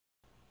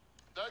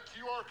That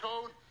QR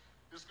code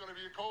is going to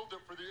be a code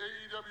for the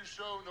AEW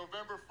show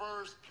November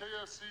 1st,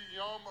 KFC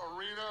Yum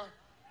Arena.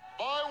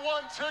 Buy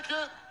one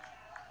ticket,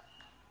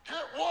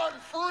 get one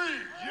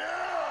free.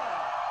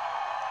 Yeah!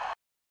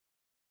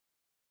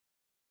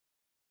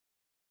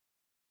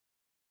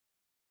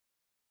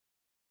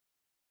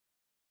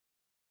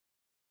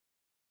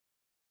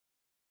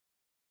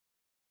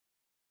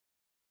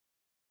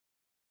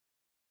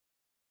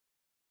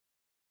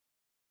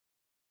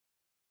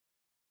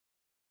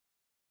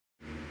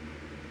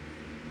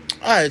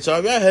 Alright, y'all.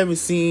 If y'all haven't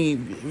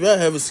seen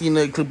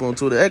that clip on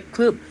Twitter, that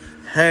clip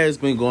has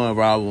been going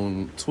viral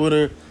on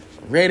Twitter,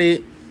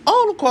 Reddit,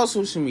 all across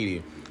social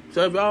media.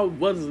 So if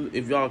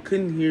y'all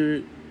couldn't hear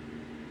it,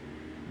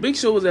 Big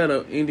Show was at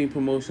an indie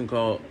promotion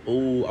called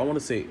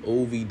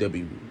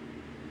OVW.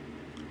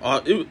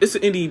 It's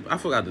an indie. I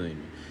forgot the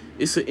name.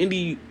 It's an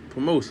indie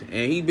promotion,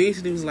 and he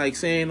basically was like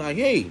saying like,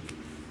 "Hey,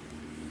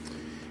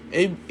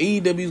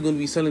 AEW is going to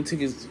be selling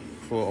tickets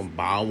for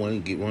buy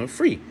one get one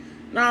free."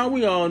 Now,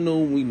 we all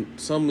know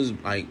some is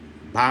like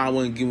buy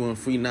one, get one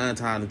free, 9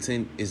 times out of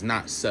 10 is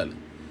not selling.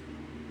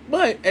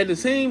 But at the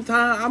same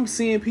time, I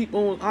see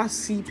people on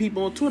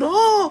Twitter,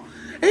 oh,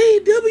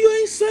 AEW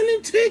ain't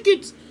selling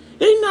tickets.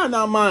 They not.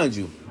 Now, mind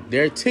you,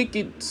 their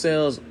ticket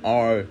sales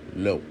are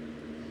low.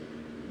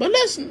 But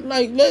let's,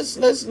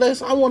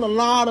 I want a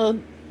lot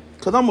of,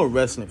 because I'm a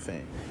wrestling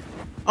fan.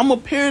 I'm a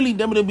purely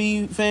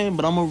WWE fan,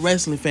 but I'm a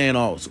wrestling fan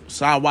also.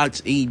 So I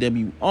watch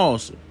AEW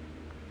also.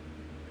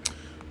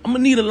 I'm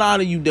gonna need a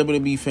lot of you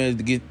WWE fans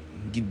to get.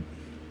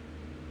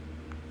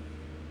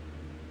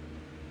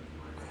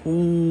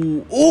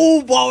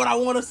 Boy, what I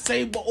want to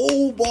say, but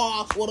boy,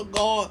 I swear to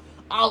God,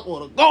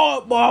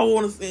 boy, I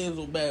want to say it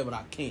so bad, but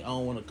I can't. I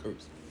don't want to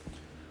curse.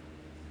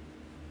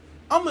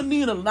 I'm gonna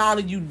need a lot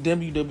of you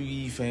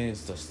WWE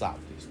fans to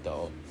stop this,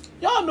 dog.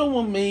 Y'all know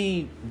what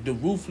made the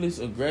Ruthless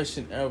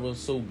Aggression era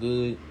so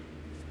good?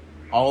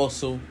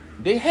 Also,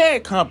 they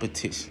had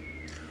competition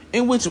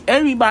in which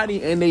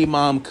everybody and their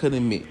mom could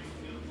admit.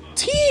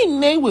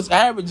 TNA was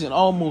averaging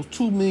almost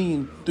 2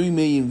 million, 3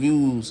 million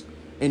views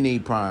in their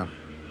prime.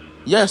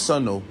 Yes or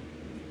no?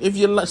 If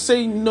you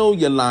say no,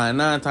 you're lying.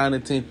 9 times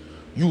out of 10,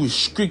 you was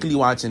strictly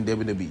watching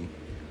WWE.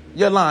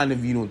 You're lying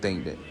if you don't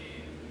think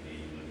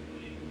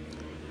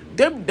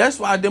that. That's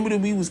why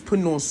WWE was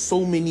putting on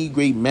so many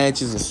great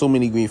matches and so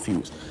many great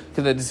feuds.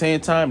 Because at the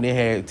same time, they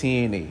had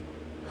TNA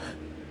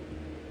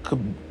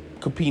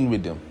competing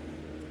with them.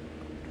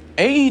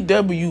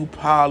 AEW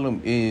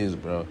problem is,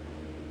 bro,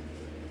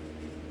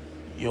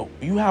 yo,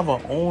 you have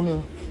an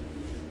owner.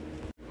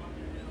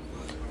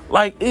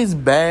 Like, it's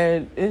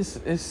bad. It's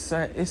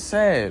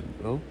sad,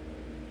 bro.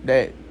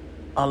 That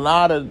a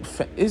lot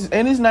of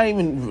and it's not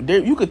even there.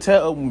 You could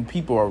tell when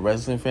people are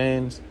wrestling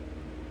fans,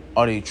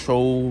 are they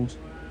trolls,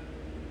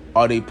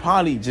 or they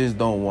probably just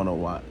don't want to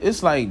watch.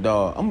 It's like,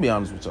 dog, I'm gonna be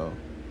honest with y'all.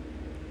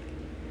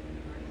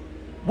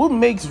 What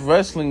makes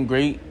wrestling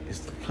great is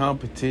the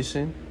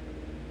competition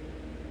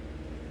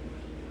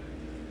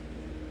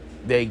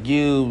that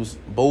gives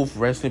both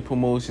wrestling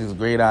promotions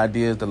great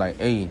ideas to like,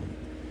 hey,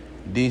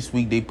 this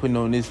week they putting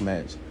on this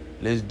match.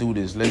 Let's do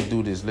this. Let's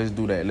do this. Let's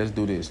do that. Let's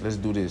do this. Let's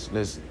do this.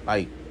 Let's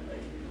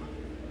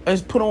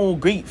put on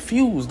great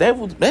feuds.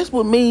 That's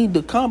what made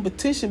the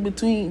competition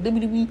between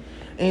WWE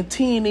and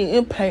TNA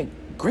Impact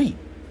great.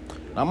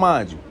 Now,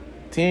 mind you,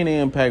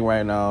 TNA Impact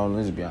right now,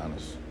 let's be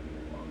honest,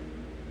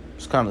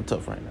 it's kind of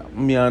tough right now. I'm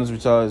gonna be honest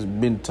with y'all, it's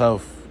been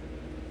tough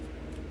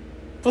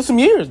for some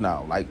years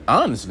now. Like,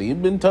 honestly, it's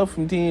been tough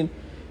from TNA.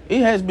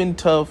 It has been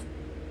tough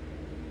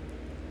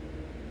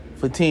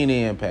for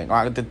TNA Impact.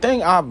 Like, the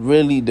thing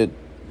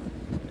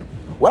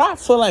what I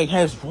feel like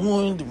has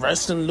ruined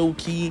wrestling low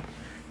key,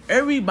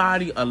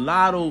 everybody, a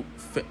lot of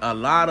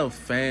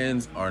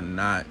fans are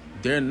not,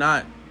 they're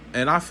not,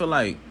 and I feel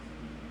like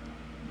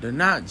they're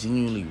not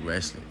genuinely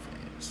wrestling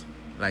fans.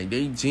 Like,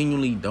 they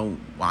genuinely don't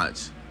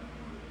watch.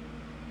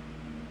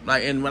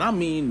 Like, and when I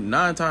mean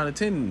 9 times out of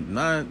 10,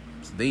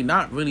 they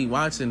not really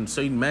watching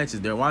certain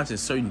matches. They're watching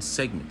certain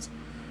segments.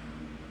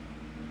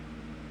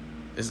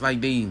 It's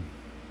like they...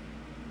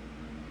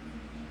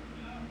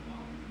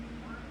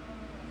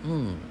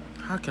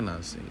 How can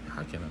I say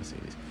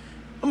this?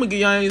 I'm going to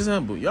give y'all an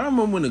example. Y'all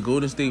remember when the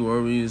Golden State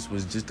Warriors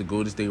was just the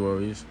Golden State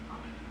Warriors?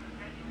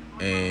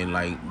 And,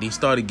 like, they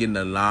started getting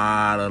a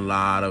lot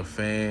of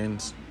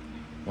fans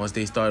once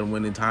they started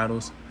winning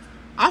titles.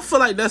 I feel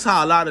like that's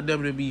how a lot of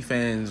WWE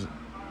fans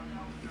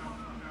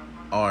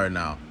are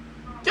now.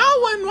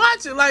 Y'all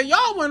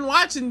wasn't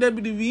watching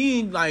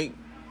WWE, like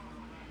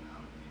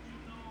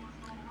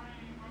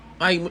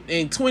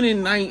in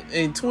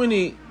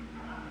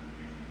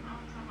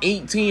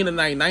 2018 and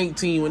like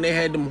 19 when they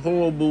had them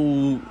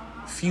horrible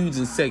feuds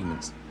and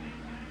segments.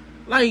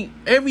 Like,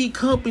 every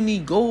company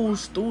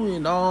goes through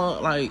it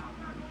all. Like,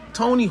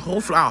 Tony,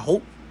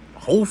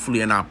 hopefully,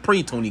 and I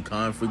pray Tony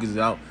Khan figures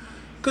it out.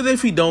 Because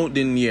if he don't,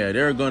 then yeah,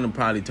 they're going to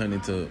probably turn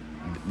into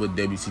what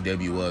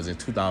WCW was in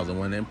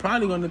 2001. And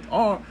probably going to,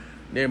 or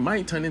they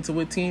might turn into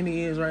what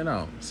TNA is right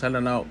now,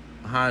 selling out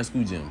high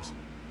school gyms.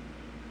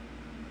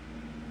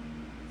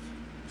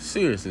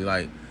 Seriously,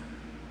 like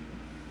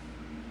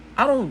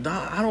I don't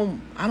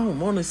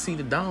want to see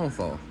the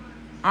downfall.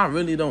 I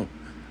really don't.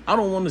 I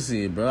don't want to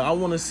see it, bro. I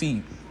want to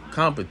see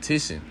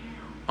competition.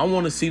 I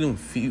want to see them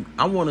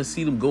I want to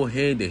see them go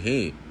head to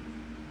head.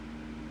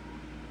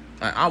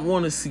 Like, I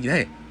want to see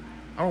that.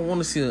 I don't want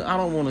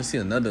to see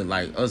another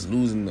like us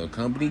losing the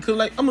company. Cause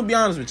like I'm gonna be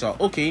honest with y'all.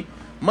 Okay,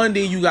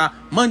 Monday you got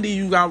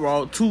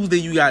Raw. Tuesday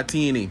you got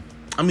TNA.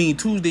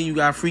 Tuesday you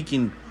got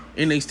freaking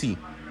NXT.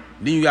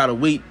 Then you gotta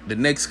wait the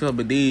next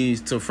couple of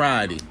days till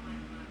Friday.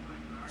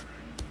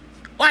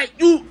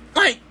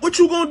 What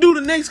you gonna do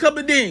the next couple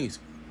of days?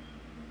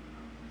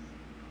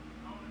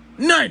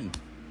 Nothing.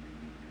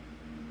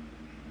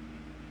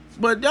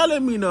 But y'all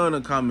let me know in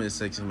the comment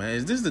section, man.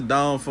 Is this the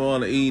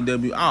downfall of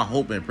AEW? I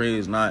hope and pray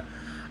it's not.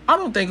 I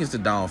don't think it's the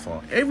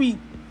downfall. Everything,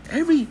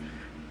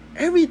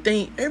 I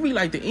think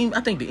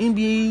the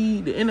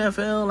NBA, the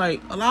NFL,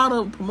 like a lot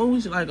of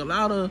promotions, like a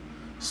lot of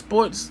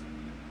sports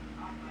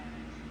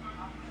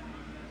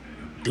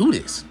do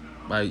this.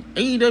 Like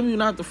AEW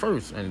not the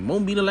first and it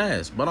won't be the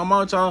last. But I'm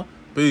out, y'all.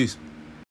 Peace.